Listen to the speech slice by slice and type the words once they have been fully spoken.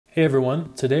Hey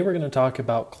everyone, today we're going to talk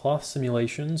about cloth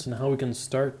simulations and how we can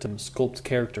start to sculpt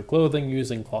character clothing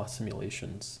using cloth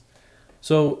simulations.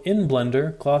 So in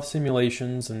Blender, cloth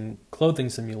simulations and clothing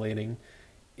simulating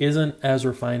isn't as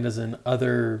refined as in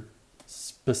other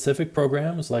specific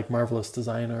programs like Marvelous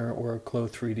Designer or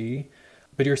Clo3D,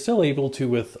 but you're still able to,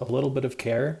 with a little bit of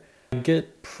care,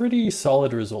 get pretty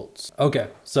solid results. Okay,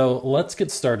 so let's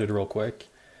get started real quick.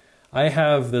 I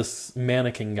have this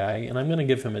mannequin guy and I'm going to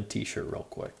give him a t-shirt real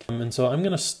quick. And so I'm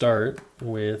going to start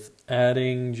with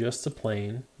adding just a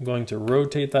plane. I'm going to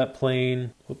rotate that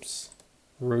plane,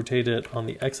 rotate it on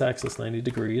the x-axis 90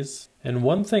 degrees. And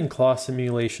one thing cloth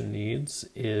simulation needs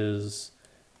is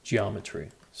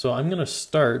geometry. So I'm going to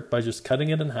start by just cutting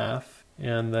it in half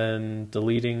and then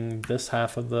deleting this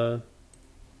half of the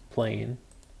plane.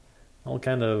 I'll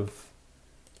kind of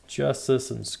adjust this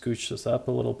and scooch this up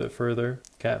a little bit further.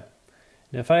 Okay.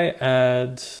 And if I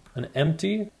add an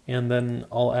empty, and then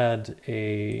I'll add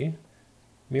a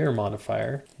mirror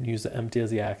modifier and use the empty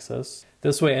as the axis.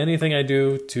 This way, anything I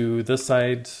do to this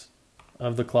side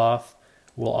of the cloth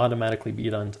will automatically be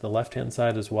done to the left-hand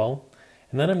side as well.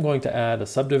 And then I'm going to add a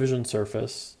subdivision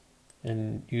surface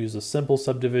and use a simple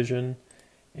subdivision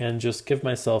and just give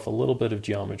myself a little bit of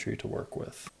geometry to work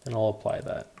with. And I'll apply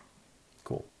that.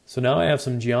 Cool. So now I have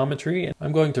some geometry and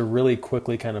I'm going to really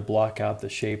quickly kind of block out the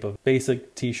shape of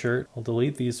basic t-shirt. I'll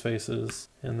delete these faces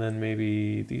and then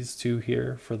maybe these two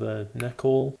here for the neck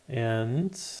hole.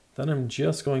 And then I'm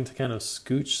just going to kind of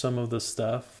scooch some of the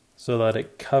stuff so that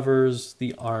it covers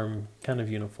the arm kind of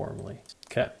uniformly.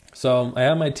 Okay, so I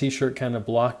have my t-shirt kind of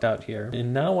blocked out here.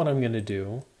 And now what I'm going to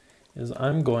do is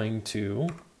I'm going to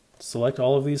select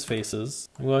all of these faces.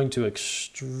 I'm going to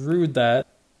extrude that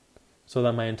so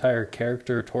that my entire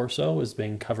character torso is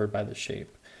being covered by the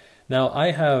shape. Now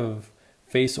I have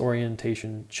face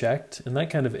orientation checked, and that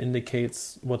kind of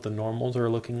indicates what the normals are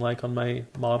looking like on my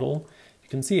model. You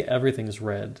can see everything's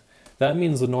red. That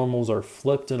means the normals are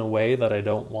flipped in a way that I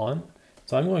don't want.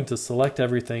 So I'm going to select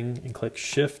everything and click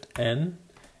Shift N,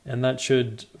 and that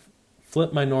should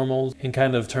flip my normals and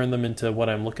kind of turn them into what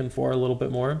I'm looking for a little bit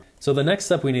more. So the next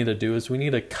step we need to do is we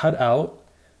need to cut out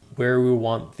where we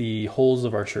want the holes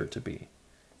of our shirt to be.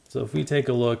 So if we take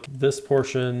a look, this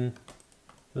portion,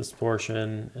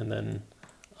 and then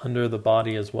under the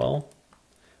body as well,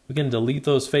 we can delete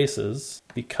those faces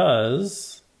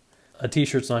because a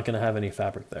t-shirt's not going to have any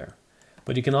fabric there.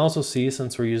 But you can also see,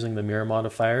 since we're using the mirror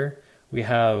modifier, we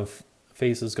have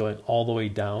faces going all the way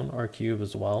down our cube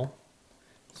as well.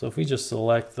 So if we just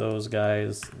select those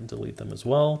guys and delete them as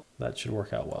well, that should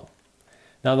work out well.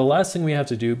 Now the last thing we have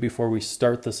to do before we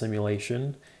start the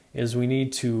simulation is we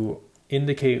need to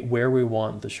indicate where we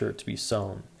want the shirt to be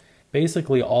sewn.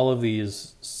 Basically all of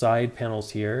these side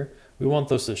panels here, we want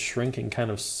those to shrink and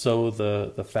kind of sew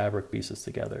the fabric pieces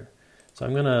together. So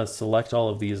I'm going to select all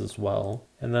of these as well,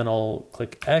 and then I'll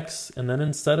click X, and then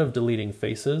instead of deleting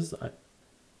faces,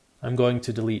 I'm going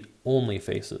to delete only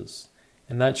faces.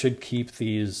 And that should keep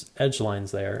these edge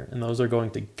lines there, and those are going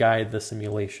to guide the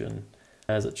simulation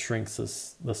as it shrinks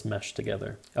this mesh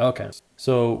together. Okay,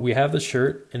 so we have the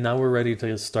shirt and now we're ready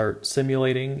to start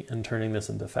simulating and turning this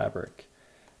into fabric.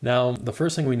 Now, the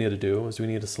first thing we need to do is we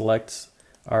need to select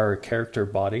our character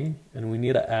body and we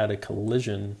need to add a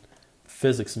collision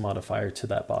physics modifier to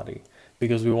that body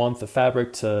because we want the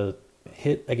fabric to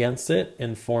hit against it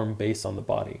and form based on the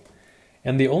body.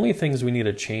 And the only things we need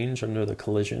to change under the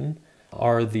collision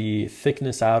are the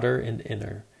thickness outer and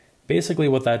inner. Basically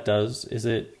what that does is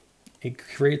it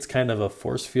creates kind of a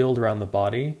force field around the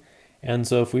body. And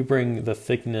so if we bring the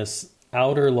thickness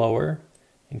outer lower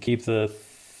and keep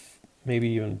maybe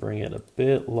even bring it a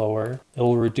bit lower, it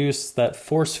will reduce that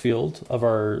force field of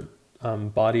our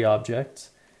body object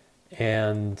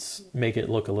and make it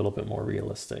look a little bit more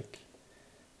realistic.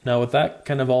 Now with that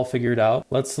kind of all figured out,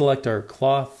 let's select our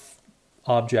cloth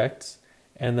object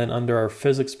and then under our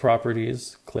physics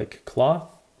properties, click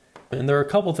cloth. And there are a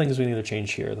couple things we need to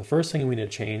change here. The first thing we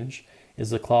need to change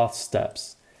is the cloth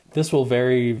steps. This will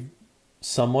vary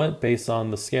somewhat based on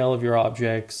the scale of your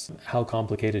objects, how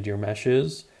complicated your mesh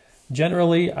is.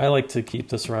 Generally, I like to keep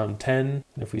this around 10.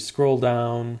 And if we scroll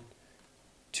down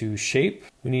to shape,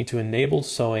 we need to enable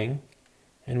sewing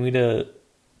and we need to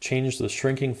change the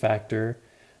shrinking factor.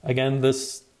 Again,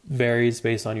 this varies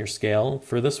based on your scale.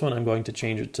 For this one, I'm going to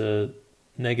change it to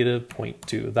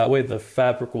 -0.2. That way the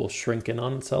fabric will shrink in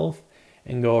on itself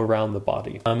and go around the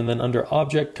body. And then under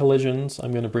object collisions,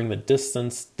 I'm going to bring the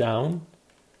distance down.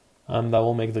 That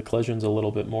will make the collisions a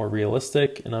little bit more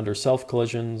realistic. And under self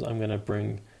collisions, I'm going to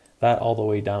bring that all the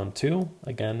way down too.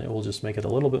 Again, it will just make it a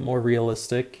little bit more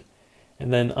realistic.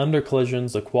 And then under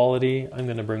collisions, the quality, I'm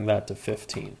going to bring that to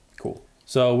 15. Cool.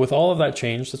 So with all of that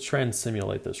changed, let's try and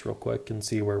simulate this real quick and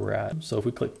see where we're at. So if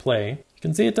we click play, you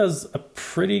can see it does a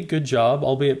pretty good job,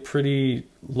 albeit pretty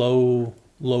low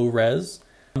res,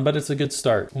 but it's a good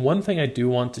start. One thing I do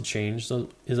want to change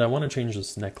is I want to change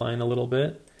this neckline a little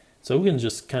bit. So we can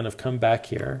just kind of come back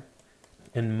here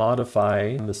and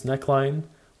modify this neckline.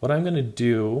 What I'm going to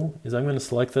do is I'm going to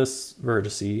select this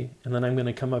vertice, and then I'm going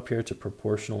to come up here to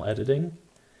proportional editing.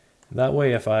 That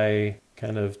way, if I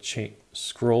kind of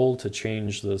scroll to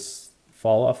change this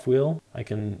fall off wheel, I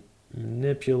can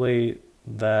manipulate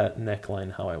that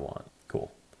neckline how I want.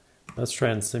 Cool. Let's try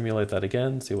and simulate that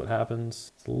again, see what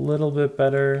happens. It's a little bit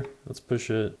better. Let's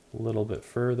push it a little bit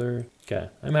further. Okay,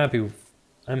 I'm happy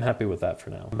with that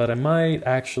for now. But I might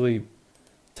actually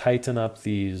tighten up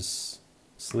these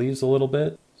sleeves a little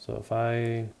bit. So if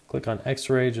I click on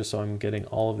X-ray just so I'm getting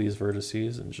all of these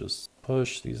vertices and just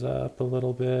push these up a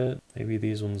little bit, maybe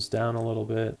these ones down a little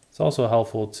bit. It's also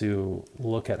helpful to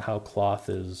look at how cloth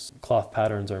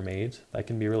patterns are made. That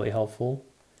can be really helpful.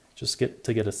 Just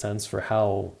to get a sense for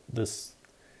how this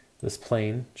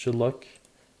plane should look.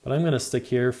 But I'm going to stick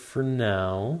here for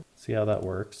now, see how that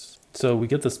works. So we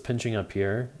get this pinching up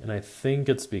here, and I think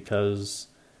it's because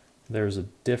there's a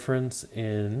difference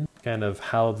in kind of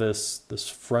how this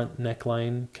front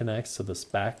neckline connects to this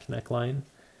back neckline.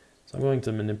 So I'm going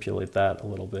to manipulate that a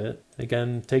little bit.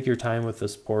 Again, take your time with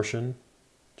this portion,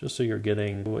 just so you're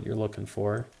getting what you're looking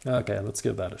for. Okay, let's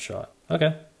give that a shot.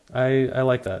 Okay, I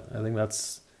like that. I think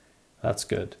that's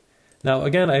good. Now,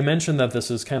 again, I mentioned that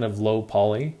this is kind of low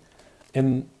poly,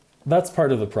 and that's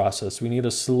part of the process. We need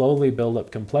to slowly build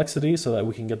up complexity so that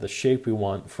we can get the shape we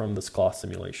want from this cloth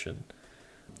simulation.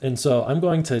 And so I'm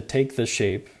going to take the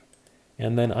shape,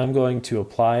 and then I'm going to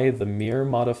apply the mirror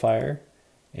modifier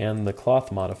and the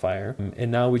cloth modifier.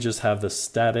 And now we just have the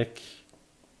static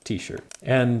t-shirt.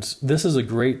 And this is a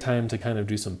great time to kind of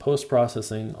do some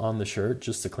post-processing on the shirt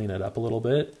just to clean it up a little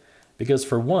bit. Because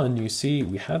for one, you see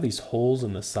we have these holes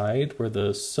in the side where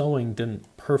the sewing didn't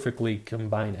perfectly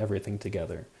combine everything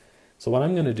together. So what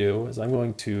I'm going to do is I'm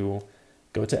going to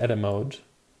go to edit mode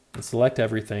and select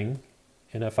everything.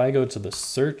 And if I go to the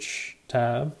search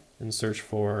tab and search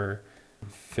for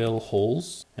fill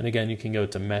holes, and again, you can go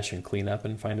to mesh and clean up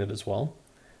and find it as well.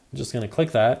 I'm just going to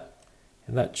click that,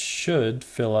 and that should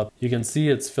fill up. You can see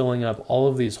it's filling up all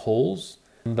of these holes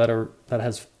that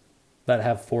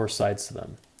have 4 sides to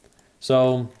them.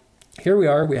 So here we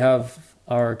are, we have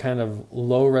our kind of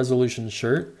low resolution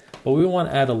shirt, but we want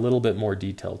to add a little bit more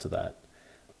detail to that.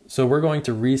 So we're going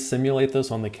to re-simulate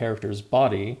this on the character's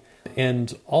body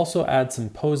and also add some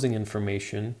posing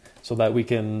information so that we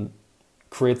can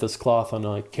create this cloth on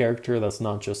a character that's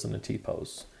not just in a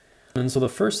T-pose. And so the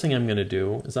first thing I'm going to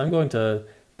do is I'm going to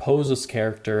pose this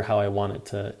character how I want it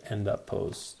to end up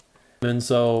posed. And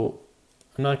so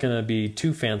I'm not going to be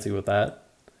too fancy with that.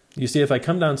 You see, if I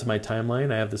come down to my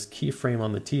timeline, I have this keyframe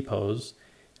on the T-pose.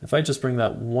 If I just bring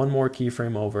that one more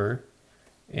keyframe over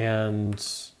and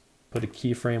put a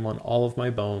keyframe on all of my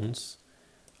bones,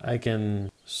 I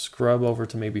can scrub over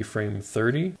to maybe frame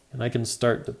 30, and I can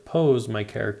start to pose my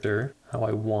character how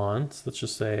I want.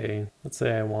 Let's say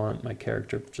I want my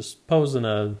character just pose in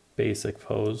a basic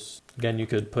pose. Again, you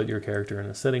could put your character in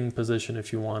a sitting position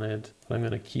if you wanted, but I'm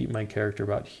going to keep my character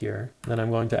about here. Then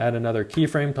I'm going to add another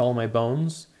keyframe to all my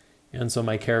bones, and so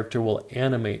my character will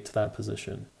animate to that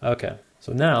position. Okay,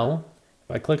 so now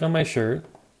if I click on my shirt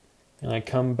and I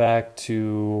come back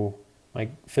to my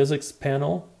physics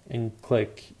panel and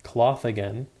click cloth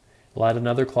again, I'll add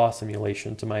another cloth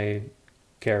simulation to my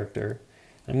character.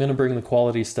 I'm going to bring the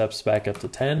quality steps back up to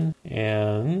 10,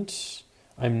 and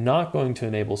I'm not going to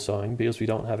enable sewing because we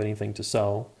don't have anything to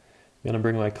sew. I'm going to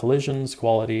bring my collisions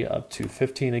quality up to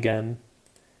 15 again,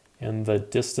 and the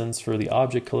distance for the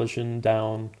object collision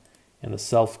down, and the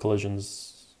self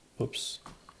collisions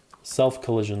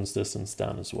distance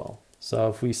down as well. So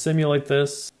if we simulate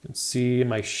this, you can see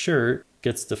my shirt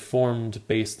gets deformed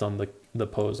based on the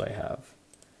pose I have.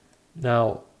 Now,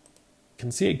 you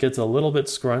can see it gets a little bit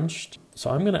scrunched. So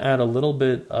I'm going to add a little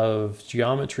bit of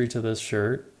geometry to this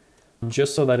shirt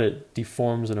just so that it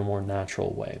deforms in a more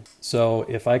natural way. So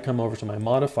if I come over to my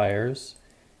modifiers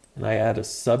and I add a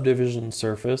subdivision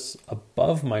surface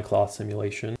above my cloth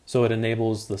simulation, so it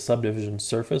enables the subdivision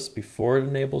surface before it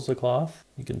enables the cloth,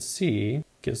 you can see it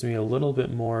gives me a little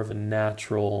bit more of a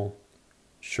natural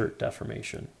shirt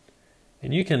deformation.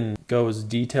 And you can go as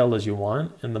detailed as you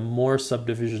want, and the more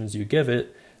subdivisions you give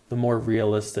it, the more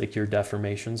realistic your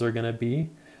deformations are going to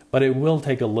be, but it will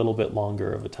take a little bit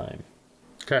longer of a time.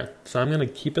 Okay, so I'm going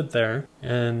to keep it there,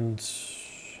 and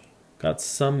got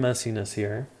some messiness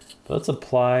here. Let's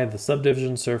apply the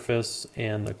subdivision surface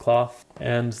and the cloth,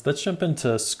 and let's jump into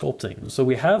sculpting. So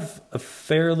we have a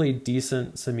fairly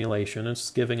decent simulation.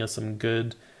 It's giving us some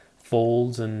good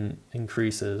folds and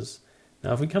increases.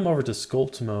 Now if we come over to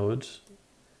sculpt mode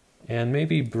and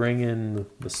maybe bring in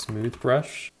the smooth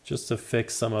brush just to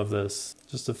fix some of this,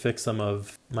 just to fix some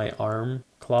of my arm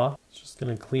cloth. Just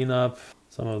gonna clean up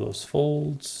some of those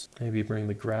folds, maybe bring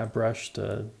the grab brush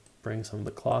to bring some of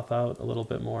the cloth out a little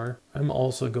bit more. I'm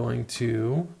also going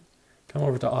to come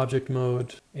over to object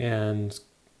mode and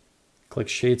click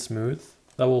shade smooth.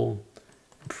 That will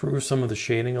improve some of the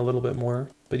shading a little bit more.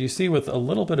 But you see, with a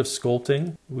little bit of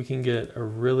sculpting, we can get a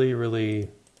really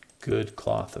good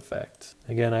cloth effect.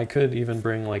 Again, I could even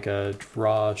bring like a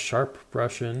draw sharp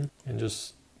brush in and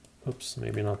just, oops,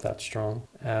 maybe not that strong.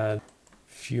 Add a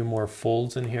few more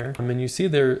folds in here. And you see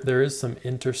there is some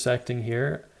intersecting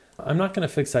here. I'm not going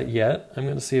to fix that yet. I'm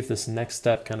going to see if this next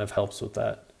step kind of helps with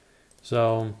that.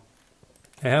 So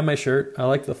I have my shirt. I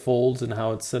like the folds and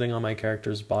how it's sitting on my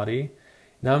character's body.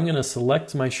 Now I'm going to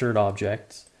select my shirt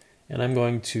object and I'm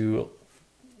going to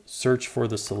search for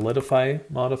the solidify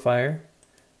modifier.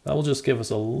 That will just give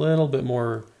us a little bit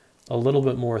more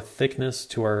thickness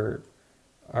to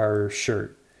our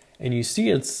shirt. And you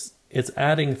see it's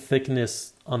adding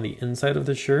thickness on the inside of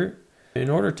the shirt. In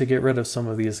order to get rid of some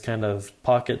of these kind of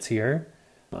pockets here,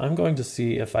 I'm going to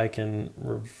see if I can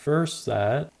reverse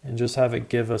that and just have it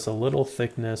give us a little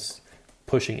thickness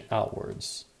pushing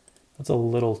outwards. That's a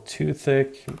little too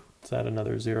thick. Let's add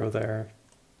another 0 there.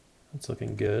 That's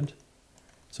looking good.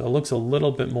 So it looks a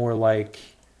little bit more like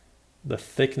the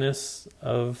thickness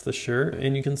of the shirt,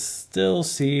 and you can still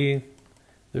see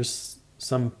there's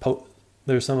some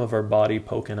of our body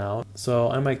poking out. So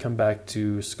I might come back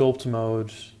to sculpt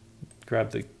mode,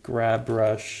 grab the grab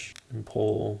brush and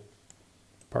pull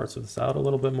parts of this out a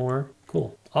little bit more.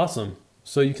 Cool. Awesome.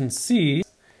 So you can see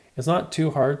it's not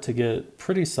too hard to get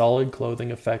pretty solid clothing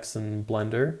effects in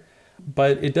Blender,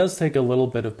 but it does take a little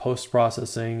bit of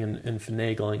post-processing and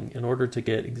finagling in order to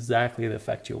get exactly the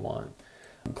effect you want.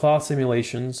 Cloth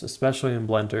simulations, especially in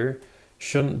Blender,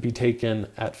 shouldn't be taken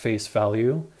at face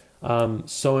value.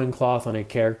 Sewing cloth on a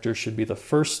character should be the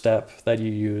first step that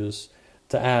you use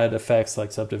to add effects like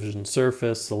subdivision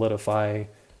surface, solidify,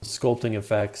 sculpting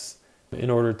effects in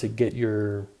order to get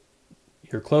your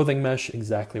clothing mesh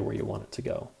exactly where you want it to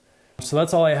go. So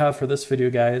that's all I have for this video,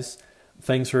 guys.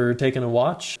 Thanks for taking a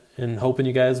watch and hoping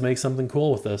you guys make something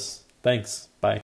cool with this. Thanks. Bye.